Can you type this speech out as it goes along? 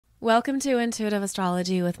Welcome to Intuitive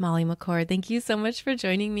Astrology with Molly McCord. Thank you so much for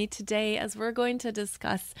joining me today as we're going to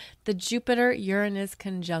discuss the Jupiter-Uranus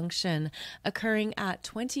conjunction occurring at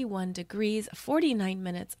 21 degrees, 49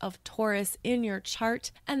 minutes of Taurus in your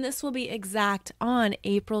chart, and this will be exact on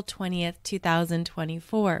April 20th,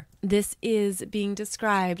 2024. This is being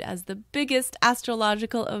described as the biggest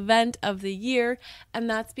astrological event of the year, and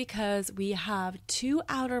that's because we have two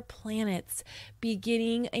outer planets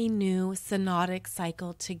beginning a new synodic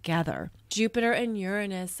cycle together. Jupiter and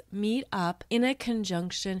Uranus meet up in a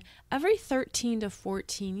conjunction every 13 to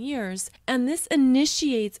 14 years, and this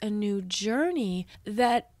initiates a new journey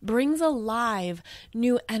that brings alive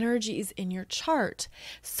new energies in your chart.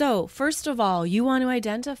 So, first of all, you want to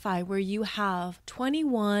identify where you have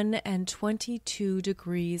 21 and 22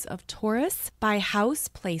 degrees of Taurus by house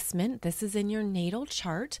placement. This is in your natal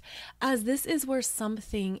chart, as this is where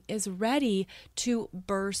something is ready to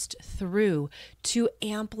burst through, to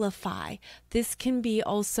amplify. This can be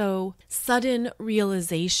also sudden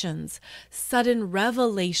realizations, sudden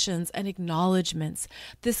revelations and acknowledgments.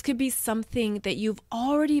 This could be something that you've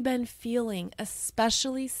already been feeling,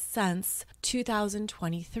 especially since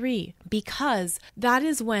 2023, because that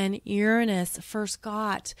is when Uranus first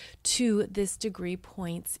got to this degree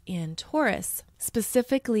points in Taurus.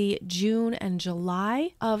 Specifically June and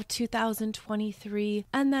July of 2023,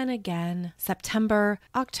 and then again September,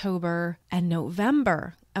 October, and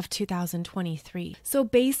November of 2023. So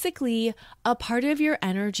basically, a part of your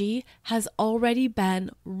energy has already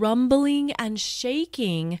been rumbling and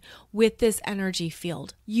shaking with this energy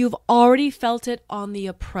field. You've already felt it on the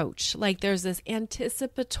approach, like there's this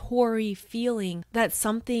anticipatory feeling that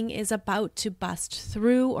something is about to bust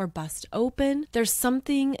through or bust open. There's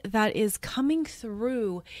something that is coming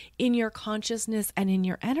through in your consciousness and in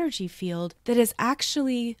your energy field that is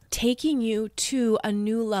actually taking you to a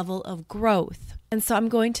new level of growth. And so I'm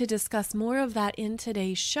going to discuss more of that in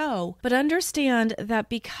today's show, but understand that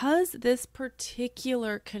because this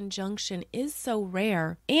particular conjunction is so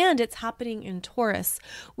rare and it's happening in Taurus,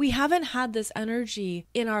 we haven't had this energy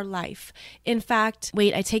in our life. In fact,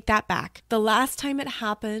 wait, I take that back. The last time it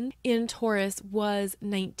happened in Taurus was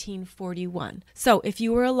 1941. So if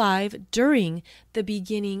you were alive during the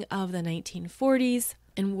beginning of the 1940s,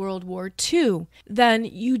 in World War II, then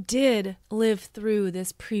you did live through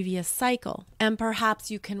this previous cycle. And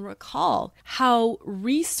perhaps you can recall how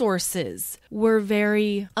resources were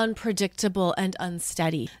very unpredictable and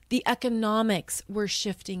unsteady. The economics were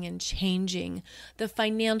shifting and changing. The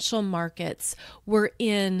financial markets were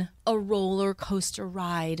in a roller coaster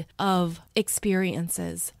ride of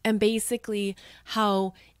experiences, and basically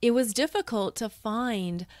how it was difficult to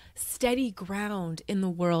find steady ground in the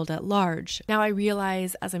world at large. Now I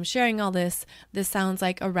realize as I'm sharing all this, this sounds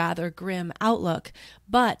like a rather grim outlook,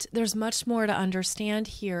 but there's much more to understand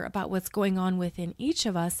here about what's going on within each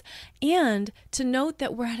of us, and to note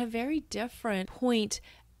that we're at a very different point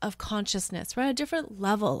of consciousness. We're at a different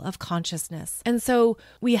level of consciousness. And so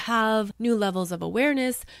we have new levels of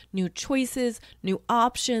awareness, new choices, new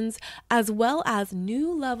options, as well as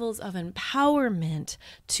new levels of empowerment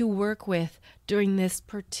to work with during this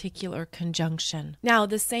particular conjunction. Now,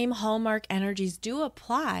 the same hallmark energies do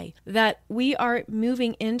apply, that we are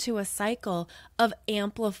moving into a cycle of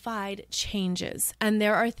amplified changes. And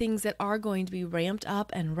there are things that are going to be ramped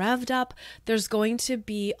up and revved up. There's going to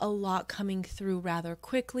be a lot coming through rather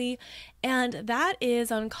quickly, and that is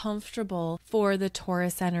uncomfortable for the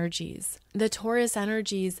Taurus energies. The Taurus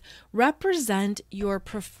energies represent your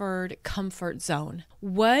preferred comfort zone,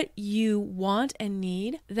 what you want and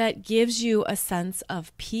need that gives you a sense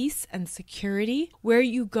of peace and security, where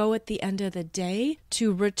you go at the end of the day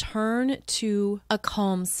to return to a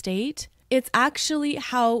calm state. It's actually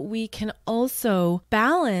how we can also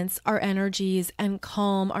balance our energies and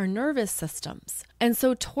calm our nervous systems. And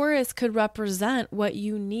so Taurus could represent what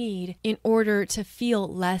you need in order to feel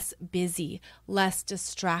less busy, less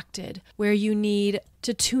distracted, where you need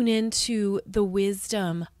to tune into the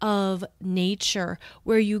wisdom of nature,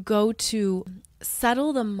 where you go to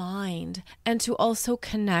settle the mind and to also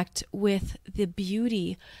connect with the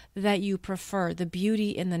beauty that you prefer, the beauty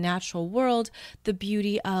in the natural world, the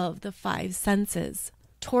beauty of the five senses.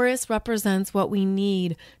 Taurus represents what we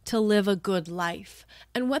need to live a good life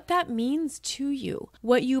and what that means to you,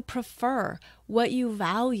 what you prefer, what you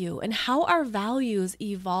value and how our values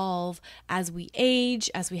evolve as we age,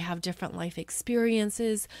 as we have different life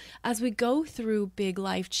experiences, as we go through big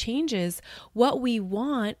life changes. What we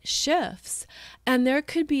want shifts. And there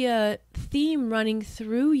could be a theme running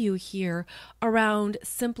through you here around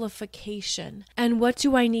simplification. And what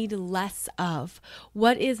do I need less of?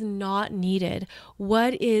 What is not needed?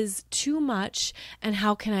 What is too much? And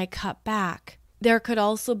how can I cut back? There could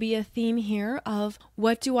also be a theme here of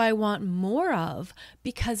what do I want more of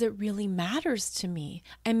because it really matters to me.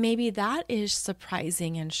 And maybe that is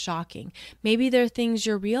surprising and shocking. Maybe there are things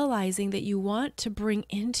you're realizing that you want to bring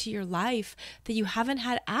into your life that you haven't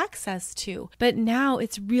had access to, but now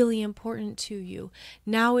it's really important to you.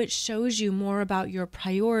 Now it shows you more about your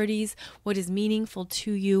priorities, what is meaningful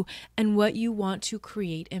to you, and what you want to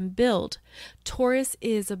create and build. Taurus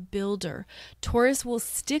is a builder. Taurus will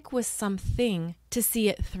stick with something to see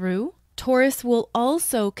it through. Taurus will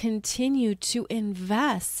also continue to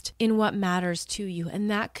invest in what matters to you. And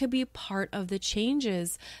that could be part of the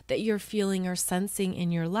changes that you're feeling or sensing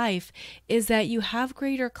in your life, is that you have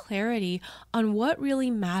greater clarity on what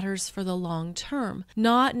really matters for the long term,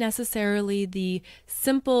 not necessarily the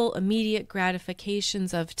simple, immediate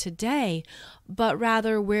gratifications of today, but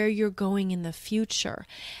rather where you're going in the future.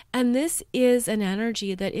 And this is an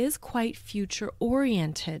energy that is quite future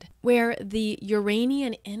oriented, where the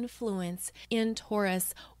Uranian influence in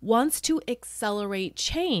Taurus wants to accelerate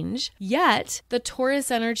change, yet the Taurus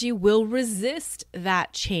energy will resist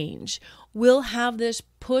that change, will have this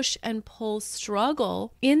push and pull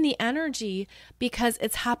struggle in the energy because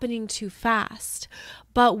it's happening too fast.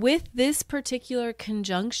 But with this particular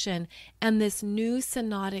conjunction and this new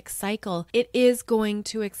synodic cycle, it is going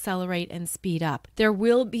to accelerate and speed up. There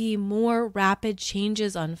will be more rapid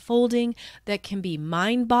changes unfolding that can be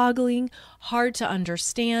mind-boggling, hard to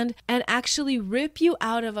understand, and actually rip you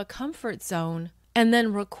out of a comfort zone and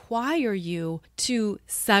then require you to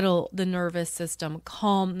settle the nervous system,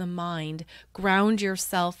 calm the mind, ground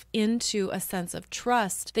yourself into a sense of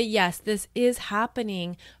trust that yes, this is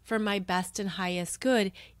happening for my best and highest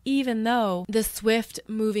good, even though the swift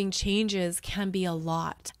moving changes can be a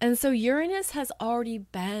lot. And so Uranus has already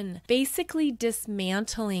been basically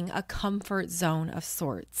dismantling a comfort zone of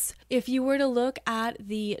sorts. If you were to look at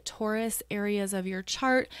the Taurus areas of your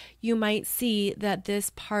chart, you might see that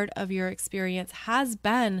this part of your experience has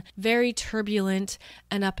been very turbulent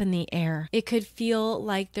and up in the air. It could feel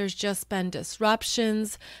like there's just been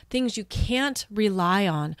disruptions, things you can't rely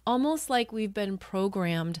on, almost like we've been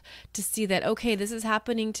programmed to see that, okay, this is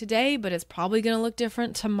happening today, but it's probably going to look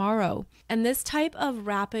different tomorrow. And this type of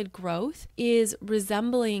rapid growth is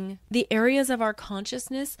resembling the areas of our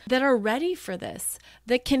consciousness that are ready for this,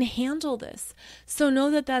 that can handle this. So know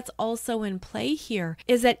that that's also in play here,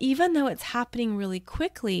 is that even though it's happening really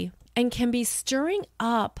quickly and can be stirring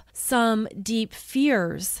up some deep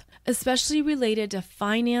fears, especially related to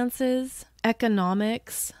finances,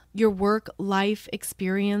 economics, your work life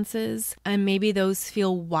experiences, and maybe those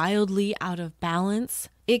feel wildly out of balance.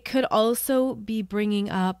 It could also be bringing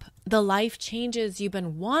up the life changes you've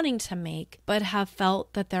been wanting to make, but have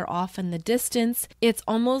felt that they're off in the distance. It's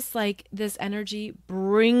almost like this energy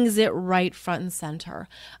brings it right front and center.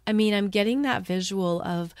 I mean, I'm getting that visual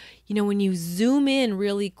of, when you zoom in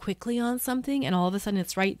really quickly on something and all of a sudden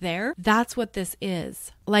it's right there. That's what this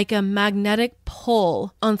is. Like a magnetic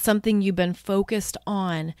pull on something you've been focused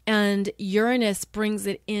on. And Uranus brings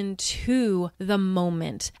it into the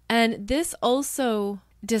moment. And this also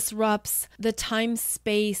disrupts the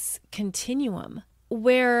time-space continuum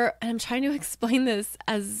where, and I'm trying to explain this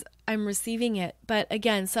as I'm receiving it, but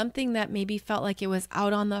again, something that maybe felt like it was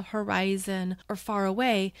out on the horizon or far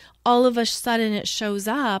away, all of a sudden it shows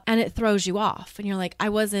up and it throws you off. And you're like, I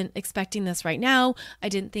wasn't expecting this right now. I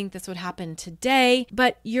didn't think this would happen today.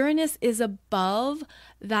 But Uranus is above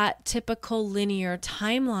that typical linear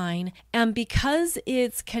timeline. And because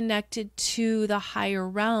it's connected to the higher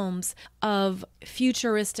realms of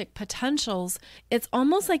futuristic potentials, it's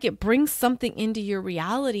almost like it brings something into your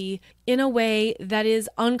reality in a way that is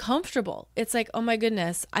uncomfortable. It's like, oh my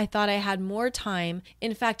goodness, I thought I had more time.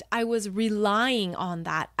 In fact, I was relying on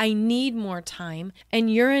that. I need more time.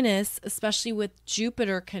 And Uranus, especially with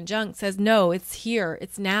Jupiter conjunct, says, no, it's here,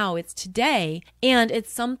 it's now, it's today. And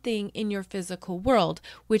it's something in your physical world,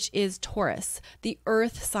 which is Taurus, the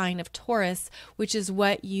earth sign of Taurus, which is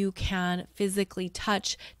what you can physically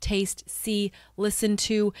touch, taste, see, listen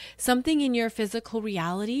to. Something in your physical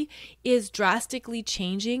reality is drastically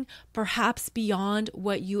changing, perhaps beyond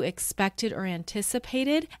what you expected or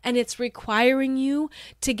anticipated, and it's requiring you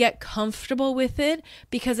to get comfortable with it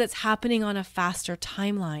because it's happening on a faster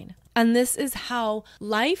timeline. And this is how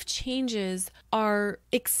life changes are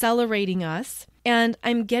accelerating us. And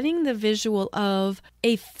I'm getting the visual of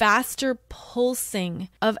a faster pulsing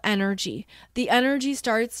of energy. The energy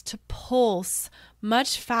starts to pulse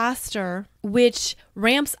much faster, which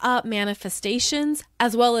ramps up manifestations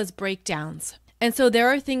as well as breakdowns. And so there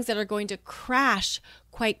are things that are going to crash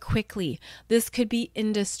quite quickly. This could be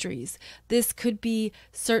industries. This could be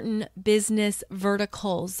certain business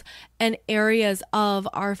verticals and areas of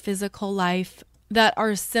our physical life that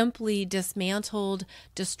are simply dismantled,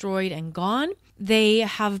 destroyed, and gone. They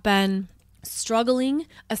have been struggling,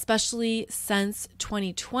 especially since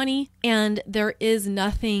 2020, and there is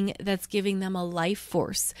nothing that's giving them a life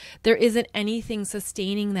force. There isn't anything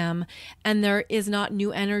sustaining them, and there is not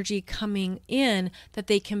new energy coming in that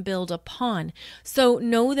they can build upon. So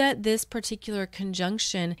know that this particular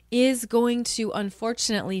conjunction is going to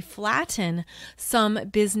unfortunately flatten some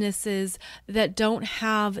businesses that don't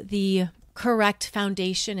have the correct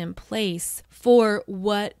foundation in place for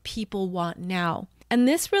what people want now. And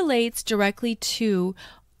this relates directly to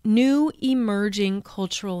new emerging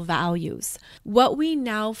cultural values, what we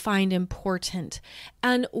now find important,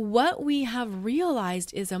 and what we have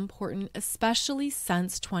realized is important, especially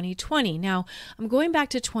since 2020. Now, I'm going back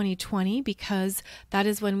to 2020 because that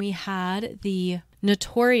is when we had the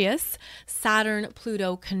notorious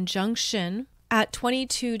Saturn-Pluto conjunction at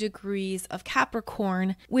 22 degrees of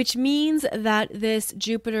Capricorn, which means that this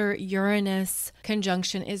Jupiter-Uranus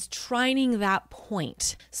conjunction is trining that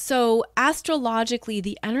point. So astrologically,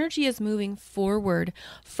 the energy is moving forward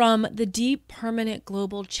from the deep, permanent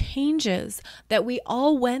global changes that we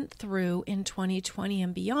all went through in 2020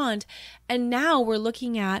 and beyond. And now we're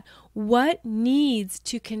looking at what needs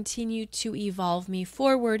to continue to evolve me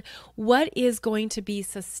forward? What is going to be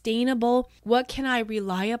sustainable? What can I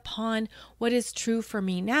rely upon? What is true for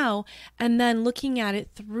me now? And then looking at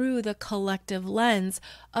it through the collective lens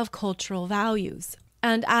of cultural values.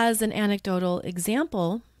 And as an anecdotal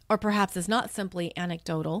example, or perhaps it's not simply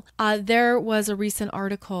anecdotal, there was a recent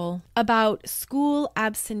article about school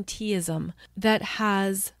absenteeism that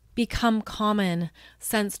has become common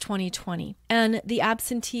since 2020. And the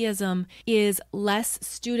absenteeism is less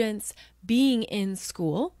students being in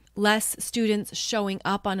school, less students showing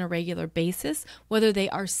up on a regular basis, whether they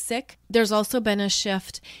are sick. There's also been a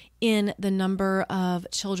shift in the number of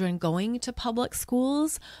children going to public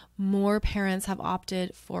schools. More parents have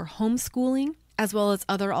opted for homeschooling, as well as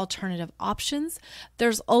other alternative options.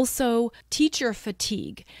 There's also teacher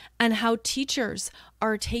fatigue and how teachers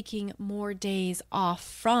are taking more days off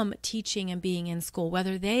from teaching and being in school,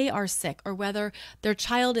 whether they are sick or whether their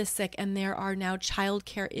child is sick and there are now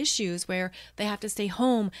childcare issues where they have to stay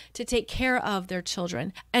home to take care of their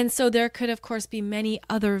children. And so there could, of course, be many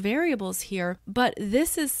other variables here, but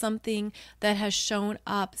this is something that has shown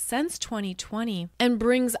up since 2020 and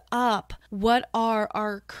brings up what are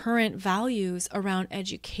our current values around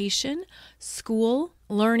education, school,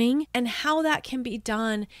 learning, and how that can be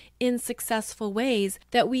done in successful ways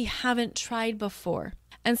that we haven't tried before.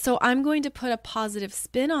 And so I'm going to put a positive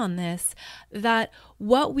spin on this, that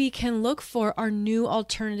what we can look for are new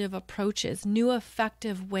alternative approaches, new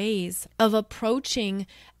effective ways of approaching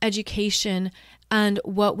education and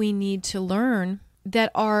what we need to learn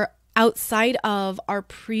that are outside of our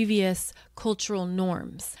previous cultural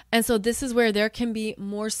norms. And so this is where there can be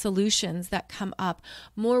more solutions that come up,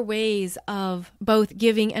 more ways of both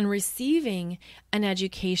giving and receiving an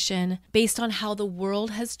education based on how the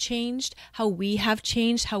world has changed, how we have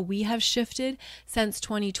changed, how we have shifted since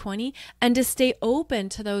 2020, and to stay open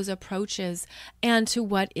to those approaches and to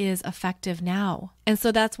what is effective now. And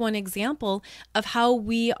so that's one example of how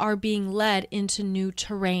we are being led into new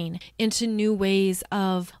terrain, into new ways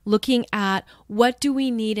of looking at what do we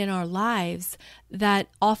need in our lives that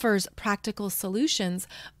offers practical solutions,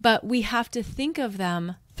 but we have to think of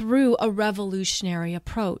them through a revolutionary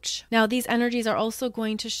approach. Now, these energies are also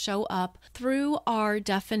going to show up through our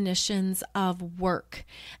definitions of work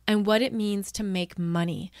and what it means to make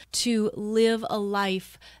money, to live a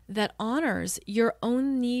life that honors your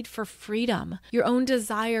own need for freedom, your own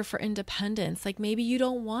desire for independence. Like maybe you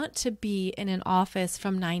don't want to be in an office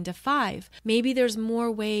from 9 to 5. Maybe there's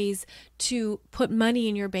more ways to put money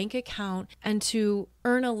in your bank account and to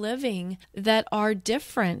earn a living that are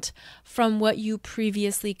different from what you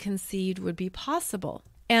previously conceived would be possible.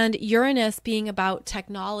 And Uranus being about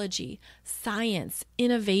technology, science,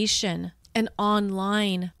 innovation, and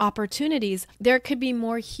online opportunities, there could be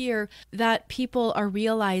more here that people are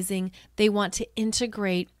realizing they want to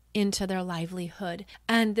integrate into their livelihood.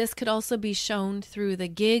 And this could also be shown through the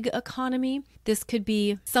gig economy. This could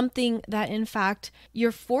be something that, in fact,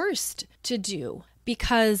 you're forced to do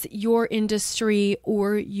because your industry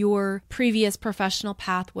or your previous professional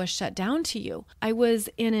path was shut down to you. I was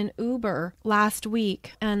in an Uber last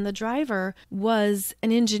week, and the driver was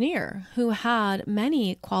an engineer who had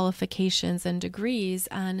many qualifications and degrees,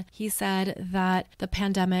 and he said that the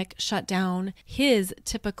pandemic shut down his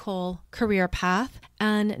typical career path,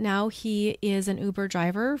 and now he is an Uber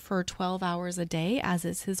driver for 12 hours a day, as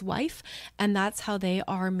is his wife, and that's how they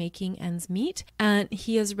are making ends meet. And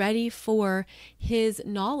he is ready for his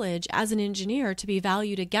knowledge as an engineer to be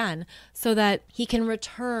valued again so that he can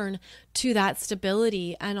return to that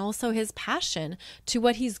stability and also his passion, to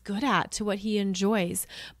what he's good at, to what he enjoys.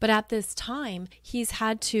 But at this time, he's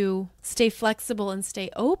had to stay flexible and stay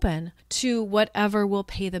open to whatever will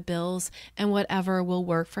pay the bills and whatever will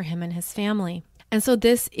work for him and his family. And so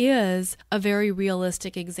this is a very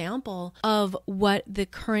realistic example of what the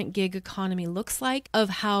current gig economy looks like, of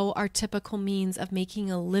how our typical means of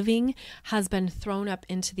making a living has been thrown up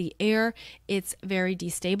into the air. It's very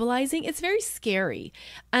destabilizing. It's very scary.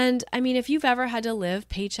 And I mean, if you've ever had to live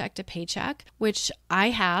paycheck to paycheck, which I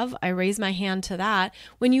have, I raise my hand to that.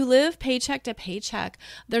 When you live paycheck to paycheck,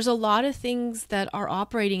 there's a lot of things that are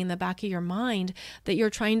operating in the back of your mind that you're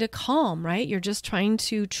trying to calm, right? You're just trying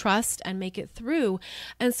to trust and make it through.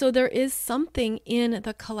 And so there is something in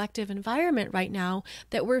the collective environment right now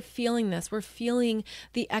that we're feeling this. We're feeling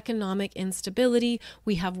the economic instability.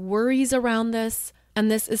 We have worries around this. And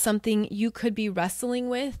this is something you could be wrestling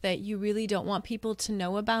with that you really don't want people to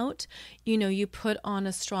know about. You know, you put on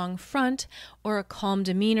a strong front or a calm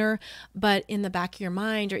demeanor, but in the back of your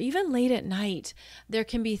mind or even late at night, there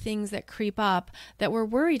can be things that creep up that we're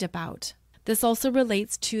worried about. This also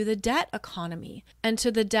relates to the debt economy and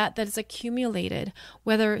to the debt that is accumulated,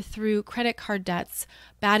 whether through credit card debts,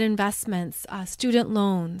 bad investments, student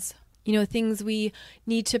loans, things we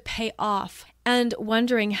need to pay off, and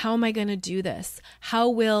wondering, how am I going to do this? How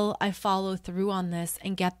will I follow through on this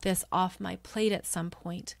and get this off my plate at some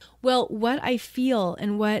point? Well, what I feel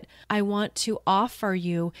and what I want to offer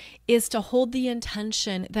you is to hold the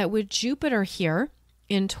intention that with Jupiter here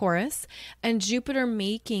in Taurus, and Jupiter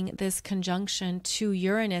making this conjunction to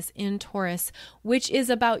Uranus in Taurus, which is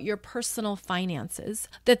about your personal finances,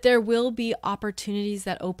 that there will be opportunities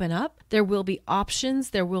that open up, there will be options,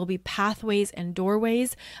 there will be pathways and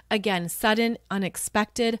doorways, again, sudden,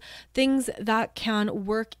 unexpected, things that can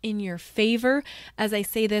work in your favor. As I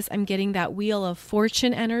say this, I'm getting that Wheel of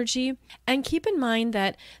Fortune energy. And keep in mind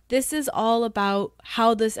that this is all about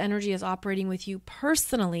how this energy is operating with you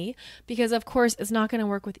personally, because of course, it's not going to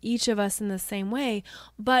work with each of us in the same way,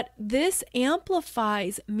 but this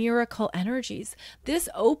amplifies miracle energies. This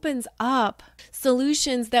opens up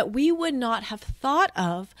solutions that we would not have thought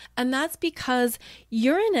of, and that's because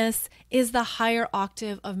Uranus is the higher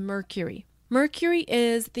octave of Mercury. Mercury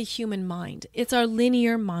is the human mind. It's our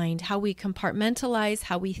linear mind, how we compartmentalize,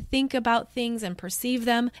 how we think about things and perceive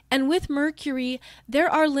them. And with Mercury, there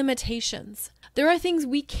are limitations. There are things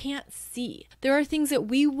we can't see. There are things that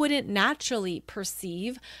we wouldn't naturally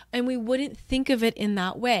perceive, and we wouldn't think of it in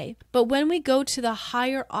that way. But when we go to the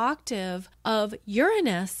higher octave of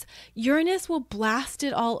Uranus, Uranus will blast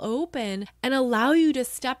it all open and allow you to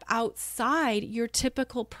step outside your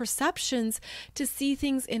typical perceptions to see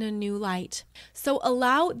things in a new light. So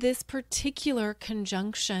allow this particular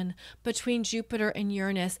conjunction between Jupiter and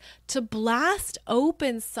Uranus to blast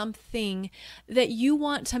open something that you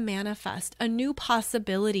want to manifest, a new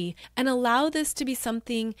possibility, and allow this to be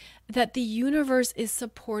something that the universe is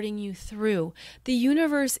supporting you through. The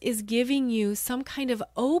universe is giving you some kind of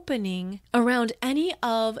opening around any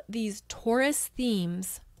of these Taurus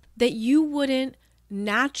themes that you wouldn't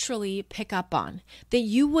naturally pick up on, that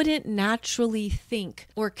you wouldn't naturally think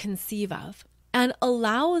or conceive of. And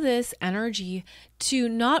allow this energy to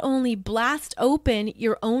not only blast open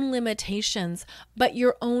your own limitations, but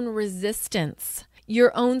your own resistance.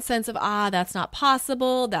 Your own sense of, that's not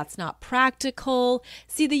possible, that's not practical.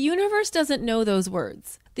 See, the universe doesn't know those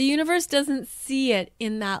words. The universe doesn't see it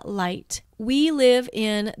in that light. We live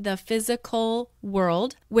in the physical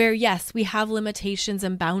world where, yes, we have limitations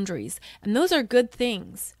and boundaries, and those are good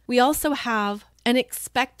things. We also have an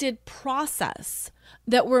expected process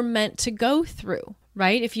that we're meant to go through,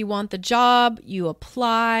 right? If you want the job, you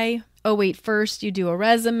apply. Oh, wait, first you do a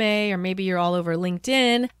resume, or maybe you're all over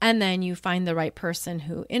LinkedIn, and then you find the right person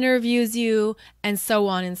who interviews you, and so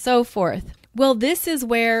on and so forth. Well, this is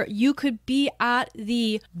where you could be at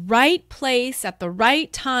the right place at the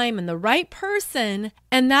right time and the right person,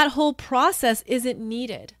 and that whole process isn't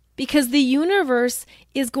needed because the universe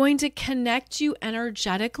is going to connect you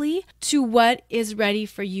energetically to what is ready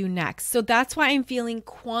for you next. So that's why I'm feeling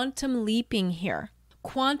quantum leaping here.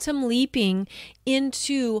 Quantum leaping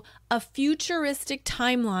into a futuristic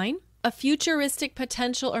timeline, a futuristic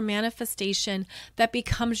potential or manifestation that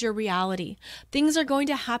becomes your reality. Things are going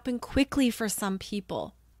to happen quickly for some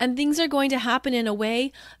people, and things are going to happen in a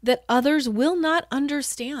way that others will not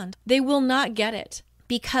understand. They will not get it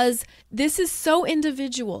because this is so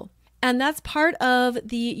individual. And that's part of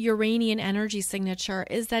the Uranian energy signature,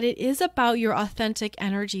 is that it is about your authentic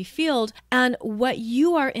energy field and what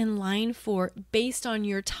you are in line for based on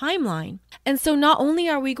your timeline. And so not only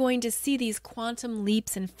are we going to see these quantum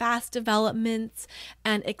leaps and fast developments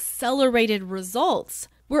and accelerated results,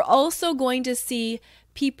 we're also going to see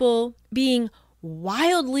people being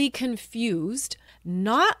wildly confused,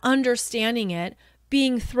 not understanding it,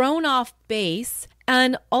 being thrown off base,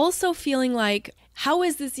 and also feeling like, how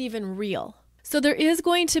is this even real? So there is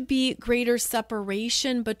going to be greater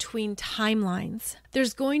separation between timelines.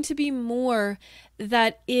 There's going to be more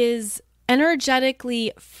that is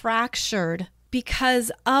energetically fractured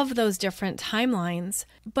because of those different timelines.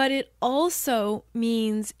 But it also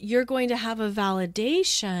means you're going to have a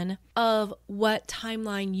validation of what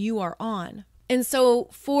timeline you are on. And so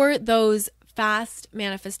for those fast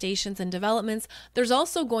manifestations and developments, there's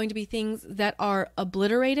also going to be things that are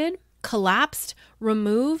obliterated, collapsed,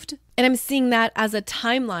 removed. And I'm seeing that as a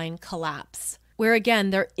timeline collapse, where again,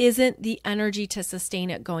 there isn't the energy to sustain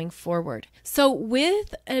it going forward. So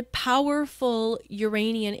with a powerful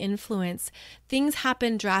Uranian influence, things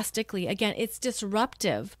happen drastically. Again, it's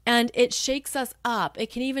disruptive and it shakes us up.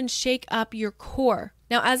 It can even shake up your core.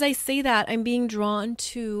 Now, as I say that, I'm being drawn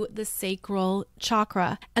to the sacral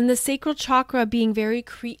chakra, and the sacral chakra being very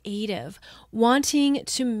creative, wanting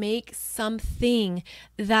to make something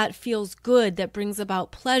that feels good, that brings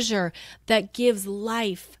about pleasure, that gives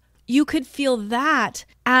life. You could feel that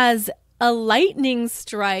as a lightning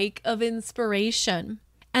strike of inspiration.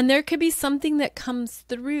 And there could be something that comes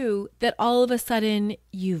through that all of a sudden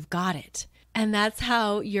you've got it. And that's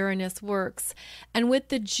how Uranus works. And with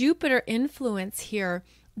the Jupiter influence here,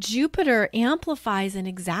 Jupiter amplifies and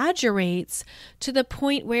exaggerates to the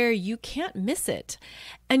point where you can't miss it.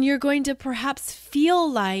 And you're going to perhaps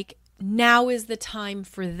feel like now is the time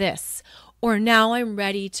for this, or now I'm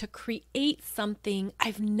ready to create something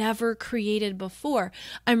I've never created before.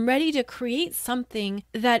 I'm ready to create something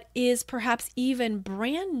that is perhaps even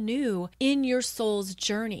brand new in your soul's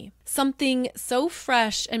journey. Something so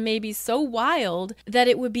fresh and maybe so wild that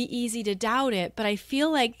it would be easy to doubt it. But I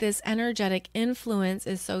feel like this energetic influence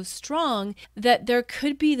is so strong that there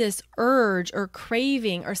could be this urge or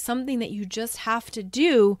craving or something that you just have to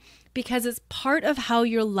do, because it's part of how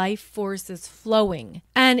your life force is flowing.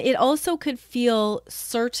 And it also could feel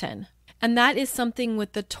certain. And that is something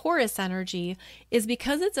with the Taurus energy, is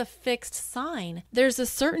because it's a fixed sign, there's a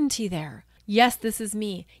certainty there. Yes, this is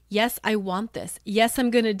me. Yes, I want this. Yes, I'm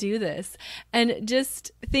going to do this. And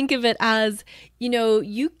just think of it as,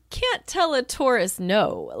 you can't tell a Taurus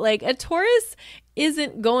no. Like, a Taurus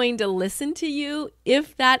isn't going to listen to you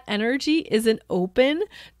if that energy isn't open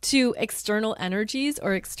to external energies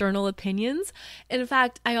or external opinions. In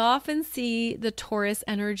fact, I often see the Taurus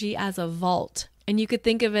energy as a vault. And you could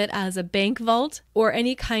think of it as a bank vault or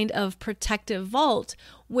any kind of protective vault,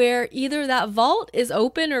 where either that vault is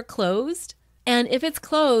open or closed. And if it's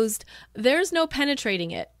closed, there's no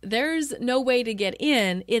penetrating it. There's no way to get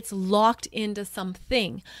in. It's locked into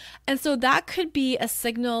something. And so that could be a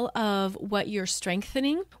signal of what you're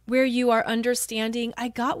strengthening, where you are understanding, I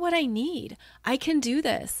got what I need. I can do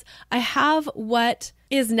this. I have what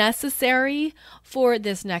is necessary for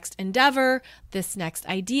this next endeavor, this next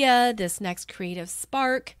idea, this next creative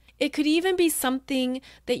spark. It could even be something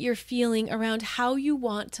that you're feeling around how you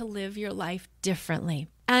want to live your life differently.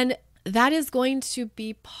 And that is going to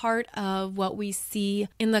be part of what we see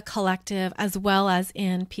in the collective as well as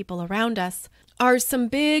in people around us, are some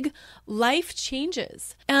big life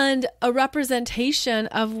changes and a representation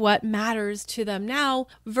of what matters to them now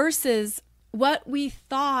versus what we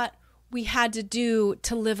thought we had to do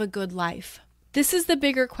to live a good life. This is the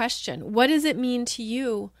bigger question. What does it mean to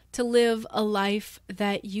you to live a life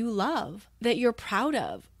that you love, that you're proud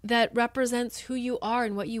of, that represents who you are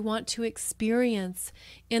and what you want to experience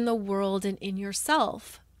in the world and in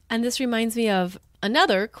yourself? And this reminds me of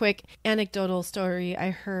another quick anecdotal story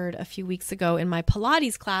I heard a few weeks ago in my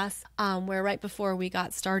Pilates class, where right before we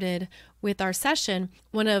got started with our session,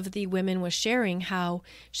 one of the women was sharing how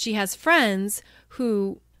she has friends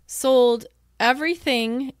who sold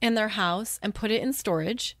everything in their house and put it in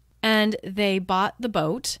storage. and they bought the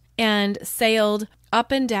boat and sailed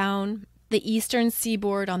up and down the eastern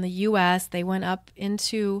seaboard on the US. They went up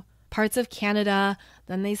into parts of Canada,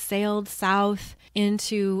 then they sailed south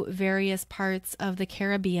into various parts of the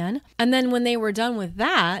Caribbean. And then when they were done with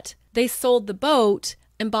that, they sold the boat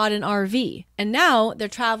and bought an RV. And now they're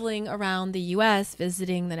traveling around the US,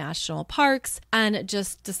 visiting the national parks and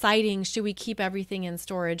just deciding, should we keep everything in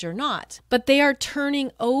storage or not? But they are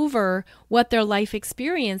turning over what their life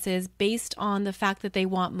experience is based on the fact that they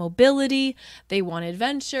want mobility, they want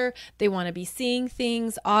adventure, they want to be seeing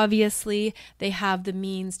things. Obviously, they have the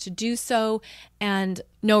means to do so and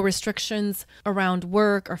no restrictions around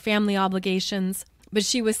work or family obligations. But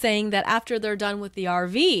she was saying that after they're done with the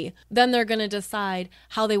RV, then they're going to decide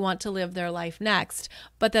how they want to live their life next,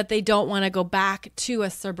 but that they don't want to go back to a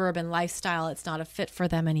suburban lifestyle. It's not a fit for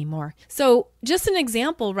them anymore. So just an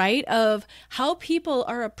example, right, of how people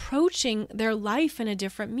are approaching their life in a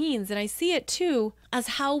different means. And I see it too as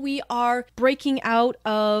how we are breaking out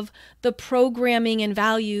of the programming and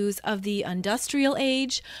values of the industrial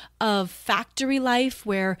age, of factory life,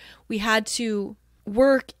 where we had to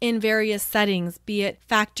work in various settings, be it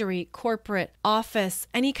factory, corporate, office,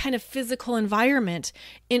 any kind of physical environment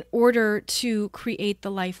in order to create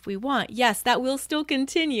the life we want. Yes, that will still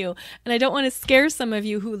continue. And I don't want to scare some of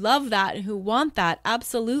you who love that and who want that.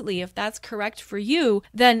 Absolutely. If that's correct for you,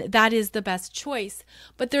 then that is the best choice.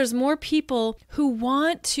 But there's more people who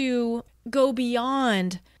want to go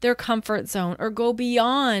beyond their comfort zone or go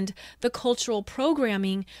beyond the cultural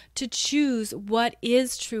programming to choose what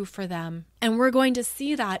is true for them. And we're going to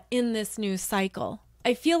see that in this new cycle.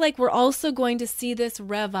 I feel like we're also going to see this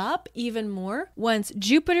rev up even more once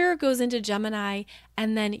Jupiter goes into Gemini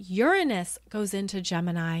and then Uranus goes into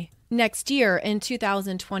Gemini next year in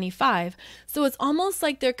 2025. So it's almost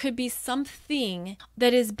like there could be something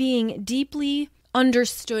that is being deeply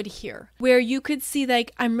understood here, where you could see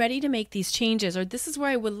like, I'm ready to make these changes, or this is where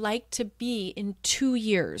I would like to be in 2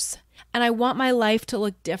 years. And I want my life to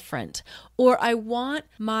look different, or I want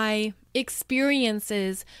my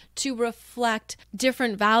experiences to reflect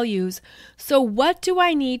different values. So what do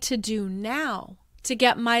I need to do now to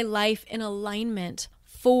get my life in alignment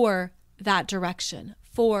for that direction,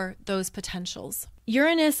 for those potentials?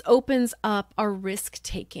 Uranus opens up a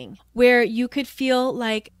risk-taking where you could feel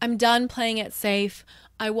like, I'm done playing it safe,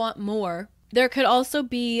 I want more. There could also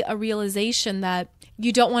be a realization that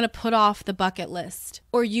you don't want to put off the bucket list,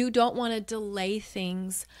 or you don't want to delay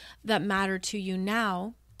things that matter to you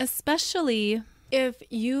now, especially if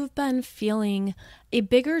you've been feeling a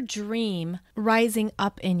bigger dream rising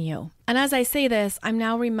up in you. And as I say this, I'm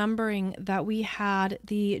now remembering that we had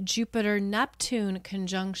the Jupiter-Neptune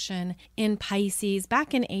conjunction in Pisces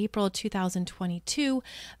back in April 2022.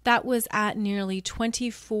 That was at nearly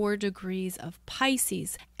 24 degrees of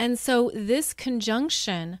Pisces. And so this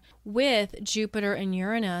conjunction with Jupiter and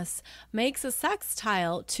Uranus makes a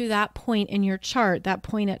sextile to that point in your chart, that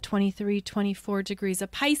point at 23, 24 degrees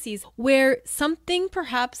of Pisces, where something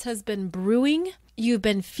perhaps has been brewing. You've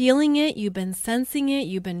been feeling it, you've been sensing it,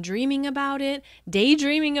 you've been dreaming about it,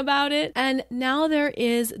 daydreaming about it, and now there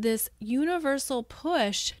is this universal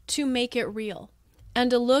push to make it real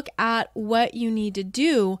and to look at what you need to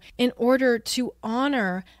do in order to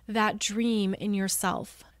honor that dream in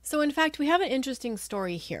yourself. So in fact, we have an interesting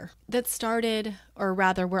story here that started, or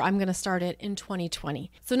rather where I'm going to start it, in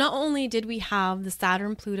 2020. So not only did we have the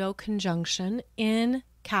Saturn-Pluto conjunction in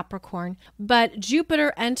Capricorn, but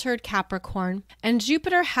Jupiter entered Capricorn, and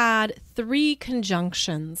Jupiter had 3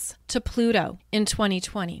 conjunctions to Pluto in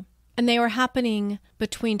 2020. And they were happening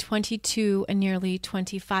between 22 and nearly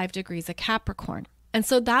 25 degrees of Capricorn. And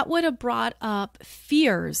so that would have brought up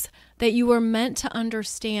fears that you were meant to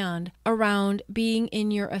understand around being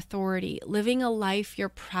in your authority, living a life you're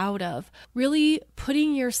proud of, really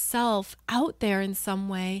putting yourself out there in some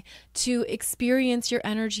way to experience your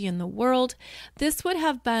energy in the world. This would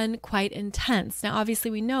have been quite intense. Now, obviously,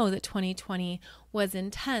 we know that 2020 was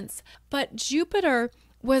intense, but Jupiter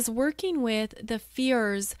was working with the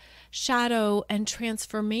fears, shadow, and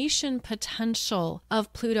transformation potential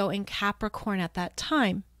of Pluto in Capricorn at that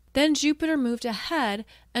time. Then Jupiter moved ahead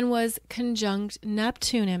and was conjunct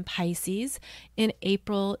Neptune in Pisces in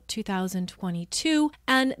April 2022.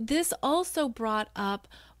 And this also brought up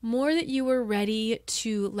more that you were ready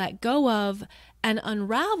to let go of and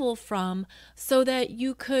unravel from, so that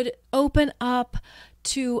you could open up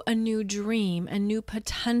to a new dream and new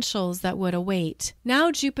potentials that would await. Now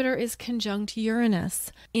Jupiter is conjunct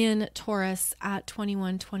Uranus in Taurus at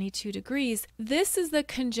 21, 22 degrees. This is the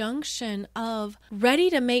conjunction of ready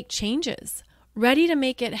to make changes, ready to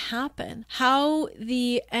make it happen. How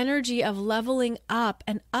the energy of leveling up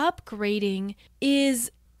and upgrading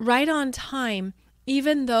is right on time,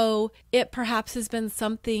 even though it perhaps has been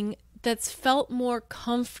something that's felt more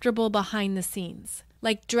comfortable behind the scenes.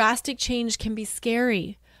 Like drastic change can be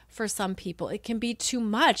scary for some people. It can be too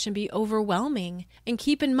much and be overwhelming. And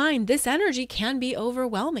keep in mind, this energy can be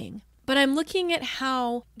overwhelming. But I'm looking at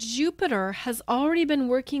how Jupiter has already been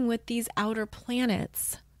working with these outer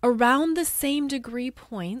planets around the same degree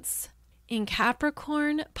points in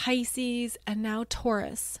Capricorn, Pisces, and now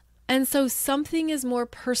Taurus. And so something is more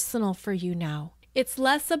personal for you now. It's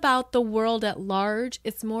less about the world at large.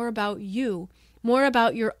 It's more about you, more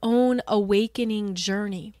about your own awakening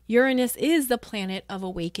journey. Uranus is the planet of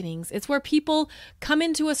awakenings. It's where people come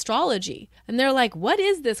into astrology and they're like, what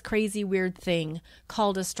is this crazy weird thing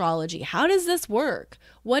called astrology? How does this work?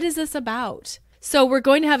 What is this about? So we're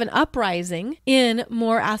going to have an uprising in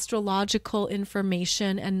more astrological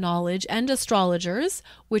information and knowledge and astrologers,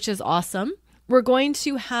 which is awesome. We're going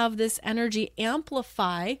to have this energy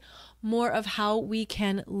amplify more of how we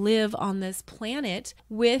can live on this planet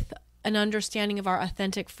with an understanding of our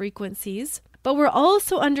authentic frequencies. But we're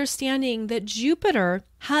also understanding that Jupiter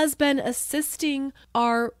has been assisting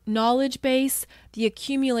our knowledge base, the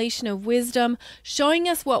accumulation of wisdom, showing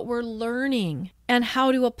us what we're learning and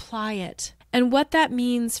how to apply it and what that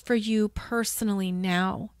means for you personally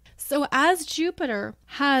now. So as Jupiter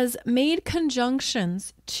has made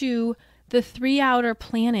conjunctions to the 3 outer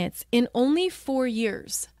planets in only 4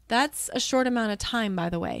 years, that's a short amount of time, by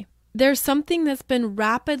the way. There's something that's been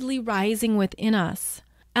rapidly rising within us,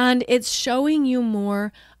 and it's showing you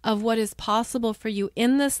more of what is possible for you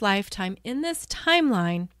in this lifetime, in this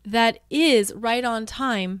timeline that is right on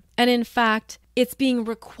time. And in fact, it's being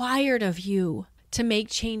required of you to make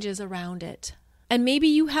changes around it. And maybe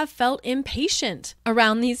you have felt impatient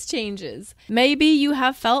around these changes. Maybe you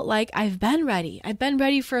have felt like I've been ready. I've been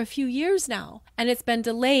ready for a few years now, and it's been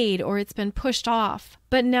delayed or it's been pushed off.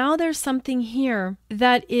 But now there's something here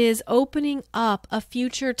that is opening up a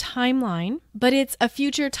future timeline, but it's a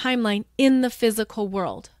future timeline in the physical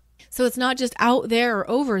world. So it's not just out there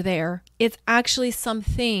or over there. It's actually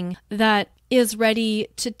something that is ready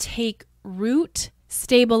to take root,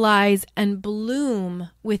 stabilize, and bloom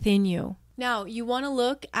within you. Now, you want to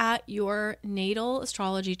look at your natal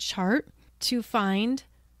astrology chart to find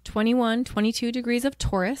 21, 22 degrees of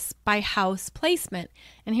Taurus by house placement.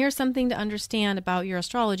 And here's something to understand about your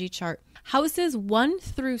astrology chart. Houses 1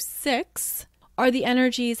 through 6 are the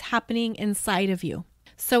energies happening inside of you.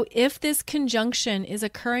 So if this conjunction is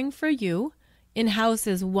occurring for you in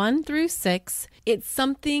houses 1 through 6, it's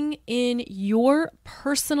something in your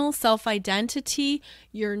personal self-identity,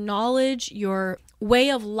 your knowledge, your way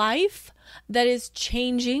of life that is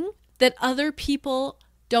changing that other people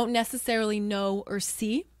don't necessarily know or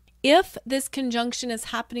see. If this conjunction is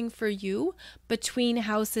happening for you between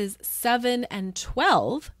houses 7 and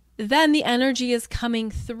 12, then the energy is coming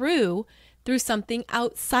through something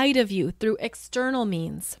outside of you, through external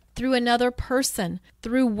means, through another person,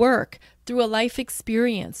 through work, through a life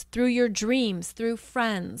experience, through your dreams, through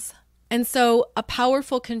friends. And so a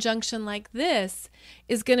powerful conjunction like this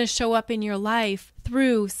is going to show up in your life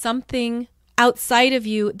through something outside of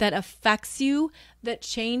you that affects you, that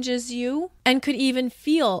changes you, and could even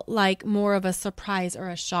feel like more of a surprise or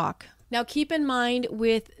a shock. Now, keep in mind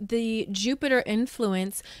with the Jupiter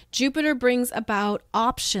influence, Jupiter brings about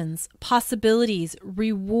options, possibilities,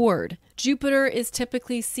 reward. Jupiter is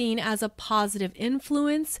typically seen as a positive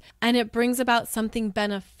influence, and it brings about something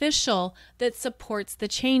beneficial that supports the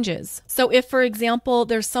changes. So if, for example,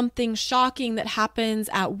 there's something shocking that happens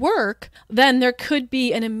at work, then there could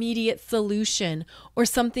be an immediate solution or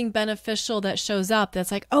something beneficial that shows up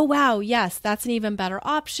that's like, oh, wow, yes, that's an even better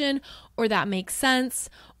option, or that makes sense,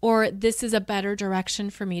 or this is a better direction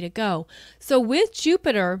for me to go. So with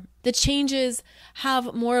Jupiter, the changes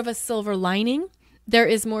have more of a silver lining. There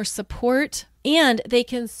is more support, and they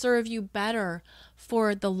can serve you better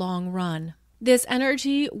for the long run. This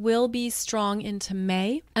energy will be strong into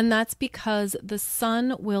May, and that's because the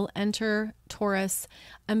sun will enter Taurus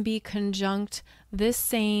and be conjunct this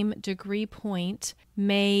same degree point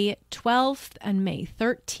May 12th and May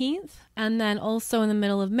 13th. And then also in the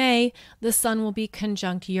middle of May, the sun will be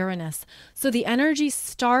conjunct Uranus. So the energy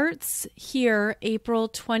starts here April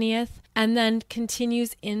 20th and then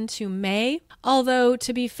continues into May. Although,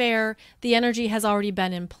 to be fair, the energy has already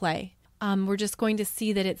been in play We're just going to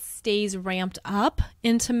see that it stays ramped up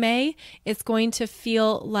into May. It's going to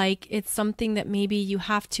feel like it's something that maybe you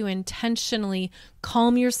have to intentionally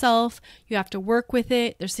calm yourself. You have to work with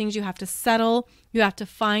it. There's things you have to settle. You have to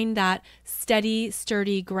find that steady,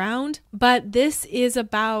 sturdy ground. But this is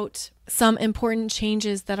about some important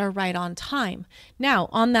changes that are right on time. Now,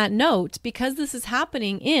 on that note, because this is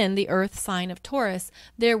happening in the Earth sign of Taurus,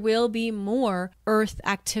 there will be more Earth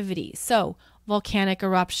activity. So, volcanic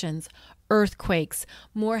eruptions, earthquakes,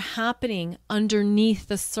 more happening underneath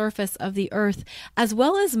the surface of the earth, as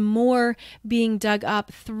well as more being dug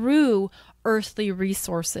up through earthly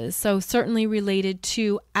resources. So certainly related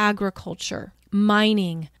to agriculture,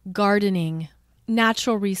 mining, gardening,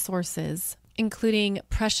 natural resources, including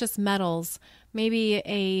precious metals. Maybe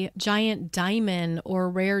a giant diamond or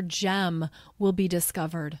rare gem will be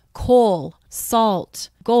discovered. Coal, salt,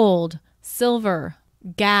 gold, silver,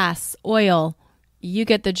 gas, oil. You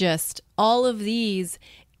get the gist. All of these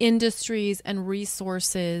industries and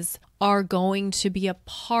resources are going to be a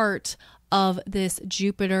part of this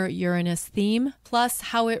Jupiter-Uranus theme, plus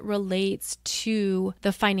how it relates to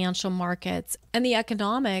the financial markets and the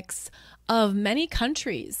economics of many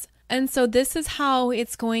countries. And so this is how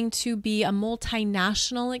it's going to be a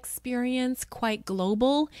multinational experience, quite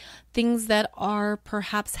global, things that are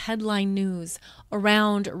perhaps headline news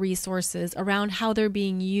around resources, around how they're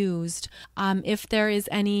being used. If there is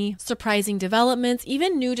any surprising developments,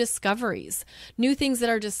 even new discoveries, new things that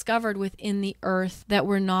are discovered within the earth that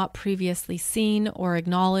were not previously seen or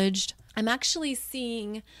acknowledged. I'm actually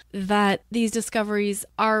seeing that these discoveries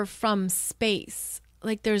are from space.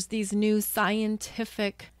 Like there's these new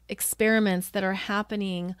scientific experiments that are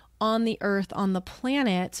happening on the earth, on the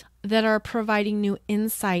planet, that are providing new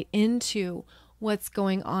insight into what's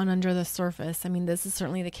going on under the surface. I mean, this is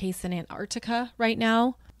certainly the case in Antarctica right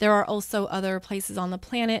now. There are also other places on the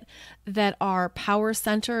planet that are power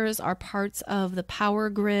centers, are parts of the power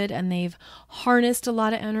grid, and they've harnessed a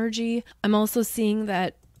lot of energy. I'm also seeing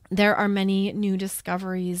that there are many new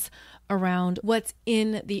discoveries around what's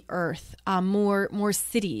in the earth, more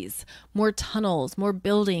cities, more tunnels, more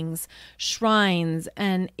buildings, shrines,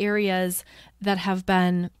 and areas that have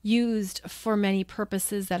been used for many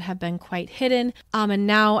purposes that have been quite hidden. And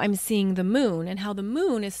now I'm seeing the moon and how the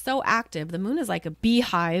moon is so active. The moon is like a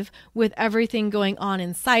beehive with everything going on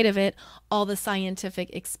inside of it, all the scientific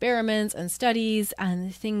experiments and studies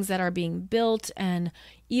and things that are being built and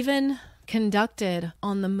even conducted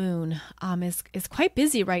on the moon is quite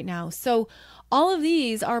busy right now. So all of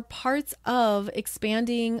these are parts of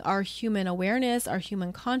expanding our human awareness, our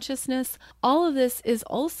human consciousness. All of this is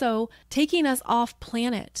also taking us off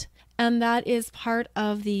planet. And that is part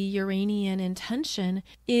of the Uranian intention,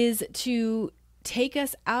 is to take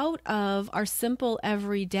us out of our simple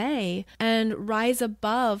everyday and rise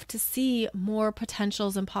above to see more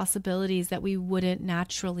potentials and possibilities that we wouldn't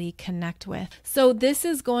naturally connect with. So this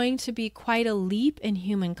is going to be quite a leap in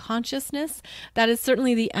human consciousness. That is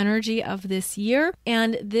certainly the energy of this year.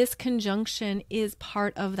 And this conjunction is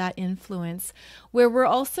part of that influence, where we're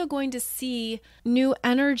also going to see new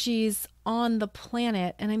energies on the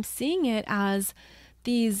planet. And I'm seeing it as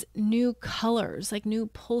these new colors, like new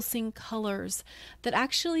pulsing colors that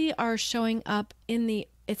actually are showing up in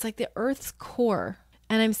it's like the Earth's core.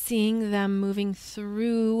 And I'm seeing them moving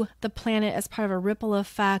through the planet as part of a ripple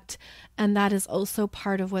effect. And that is also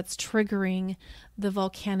part of what's triggering the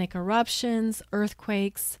volcanic eruptions,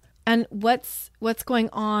 earthquakes, and what's going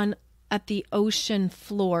on at the ocean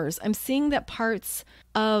floors. I'm seeing that parts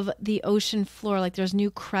of the ocean floor, like there's new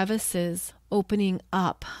crevices opening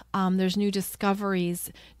up. There's new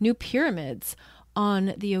discoveries, new pyramids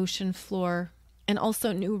on the ocean floor, and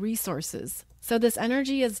also new resources. So this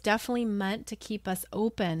energy is definitely meant to keep us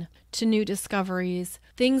open to new discoveries,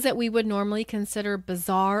 things that we would normally consider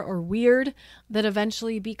bizarre or weird that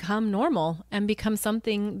eventually become normal and become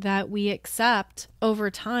something that we accept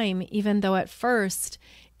over time, even though at first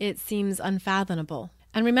it seems unfathomable.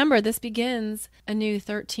 And remember, this begins a new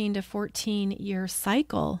 13 to 14 year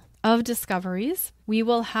cycle of discoveries. We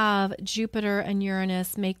will have Jupiter and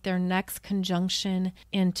Uranus make their next conjunction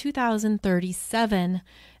in 2037,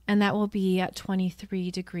 and that will be at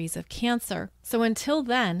 23 degrees of Cancer. So until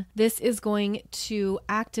then, this is going to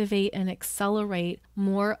activate and accelerate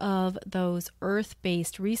more of those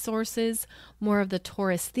earth-based resources, more of the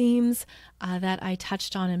Taurus themes that I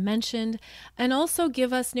touched on and mentioned, and also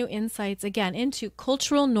give us new insights, again, into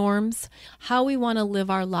cultural norms, how we want to live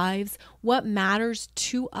our lives, what matters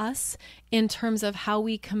to us in terms of how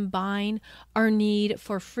we combine our need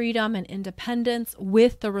for freedom and independence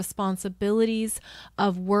with the responsibilities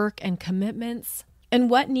of work and commitments. and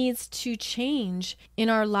what needs to change in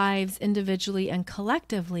our lives individually and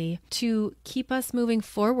collectively to keep us moving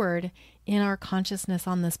forward in our consciousness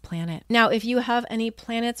on this planet. Now, if you have any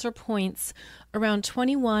planets or points around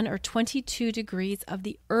 21 or 22 degrees of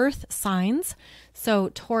the Earth signs, so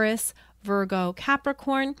Taurus, Virgo,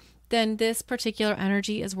 Capricorn, then this particular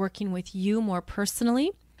energy is working with you more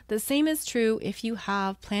personally. The same is true if you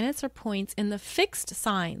have planets or points in the fixed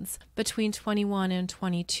signs between 21 and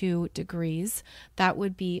 22 degrees. That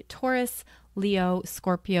would be Taurus, Leo,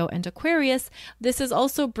 Scorpio, and Aquarius. This is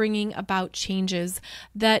also bringing about changes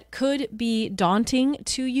that could be daunting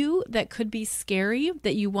to you, that could be scary,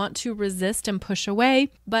 that you want to resist and push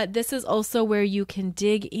away. But this is also where you can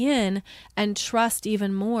dig in and trust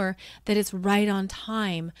even more that it's right on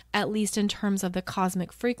time, at least in terms of the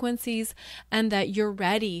cosmic frequencies, and that you're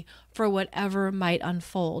ready for whatever might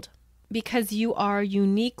unfold, because you are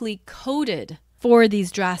uniquely coded for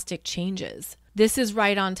these drastic changes. This is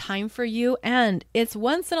right on time for you, and it's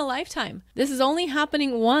once in a lifetime. This is only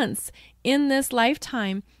happening once in this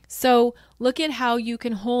lifetime. So look at how you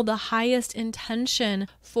can hold the highest intention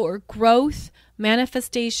for growth,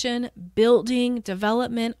 manifestation, building,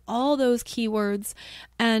 development, all those keywords,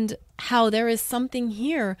 and how there is something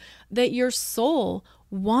here that your soul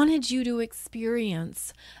wanted you to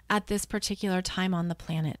experience at this particular time on the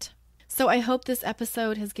planet. So I hope this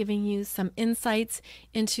episode has given you some insights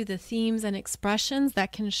into the themes and expressions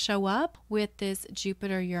that can show up with this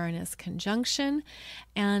Jupiter-Uranus conjunction.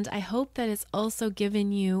 And I hope that it's also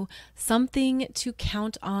given you something to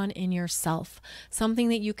count on in yourself, something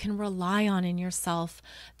that you can rely on in yourself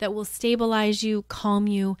that will stabilize you, calm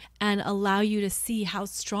you, and allow you to see how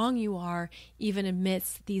strong you are even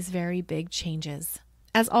amidst these very big changes.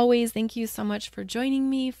 As always, thank you so much for joining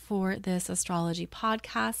me for this astrology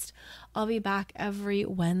podcast. I'll be back every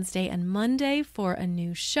Wednesday and Monday for a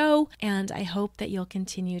new show, and I hope that you'll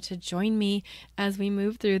continue to join me as we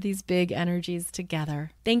move through these big energies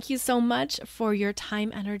together. Thank you so much for your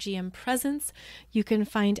time, energy, and presence. You can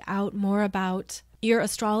find out more about your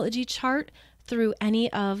astrology chart through any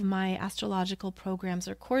of my astrological programs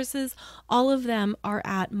or courses. All of them are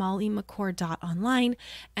at mollymccord.online,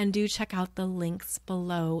 and do check out the links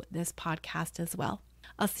below this podcast as well.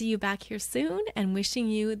 I'll see you back here soon, and wishing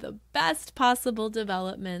you the best possible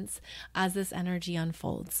developments as this energy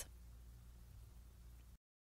unfolds.